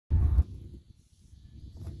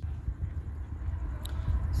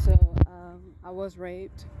So I was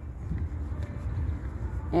raped,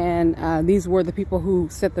 and these were the people who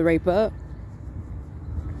set the rape up.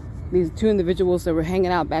 These two individuals that were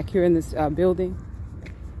hanging out back here in this building.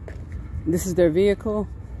 This is their vehicle.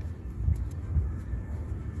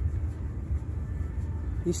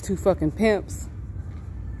 These two fucking pimps.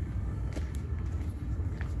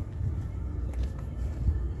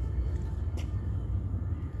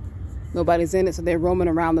 Nobody's in it, so they're roaming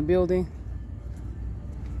around the building,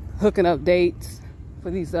 hooking up dates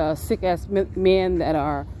for these sick-ass men that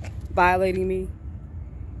are violating me.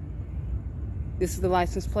 This is the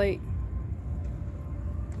license plate.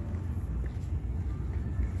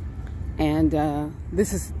 And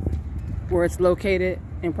this is where it's located,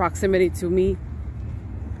 in proximity to me.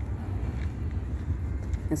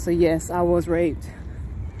 And so yes, I was raped.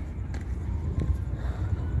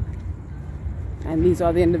 And these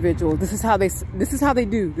are the individuals. This is how they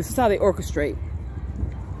do. This is how they orchestrate.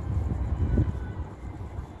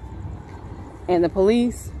 And the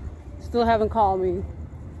police still haven't called me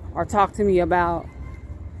or talked to me about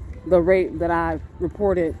the rape that I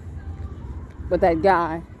reported with that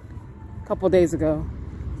guy a couple days ago.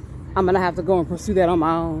 I'm gonna have to go and pursue that on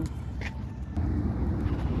my own.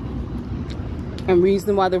 And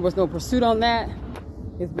reason why there was no pursuit on that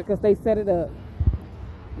is because they set it up.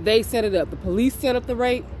 They set it up. The police set up the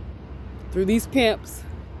rape through these pimps.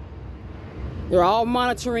 They're all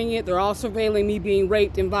monitoring it. They're all surveilling me being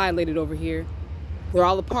raped and violated over here. They're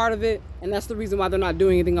all a part of it, and that's the reason why they're not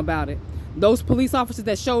doing anything about it. Those police officers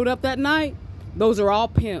that showed up that night, those are all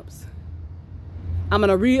pimps. I'm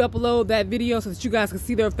gonna re-upload that video so that you guys can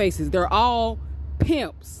see their faces. They're all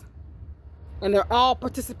pimps, and they're all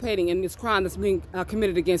participating in this crime that's being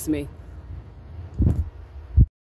committed against me.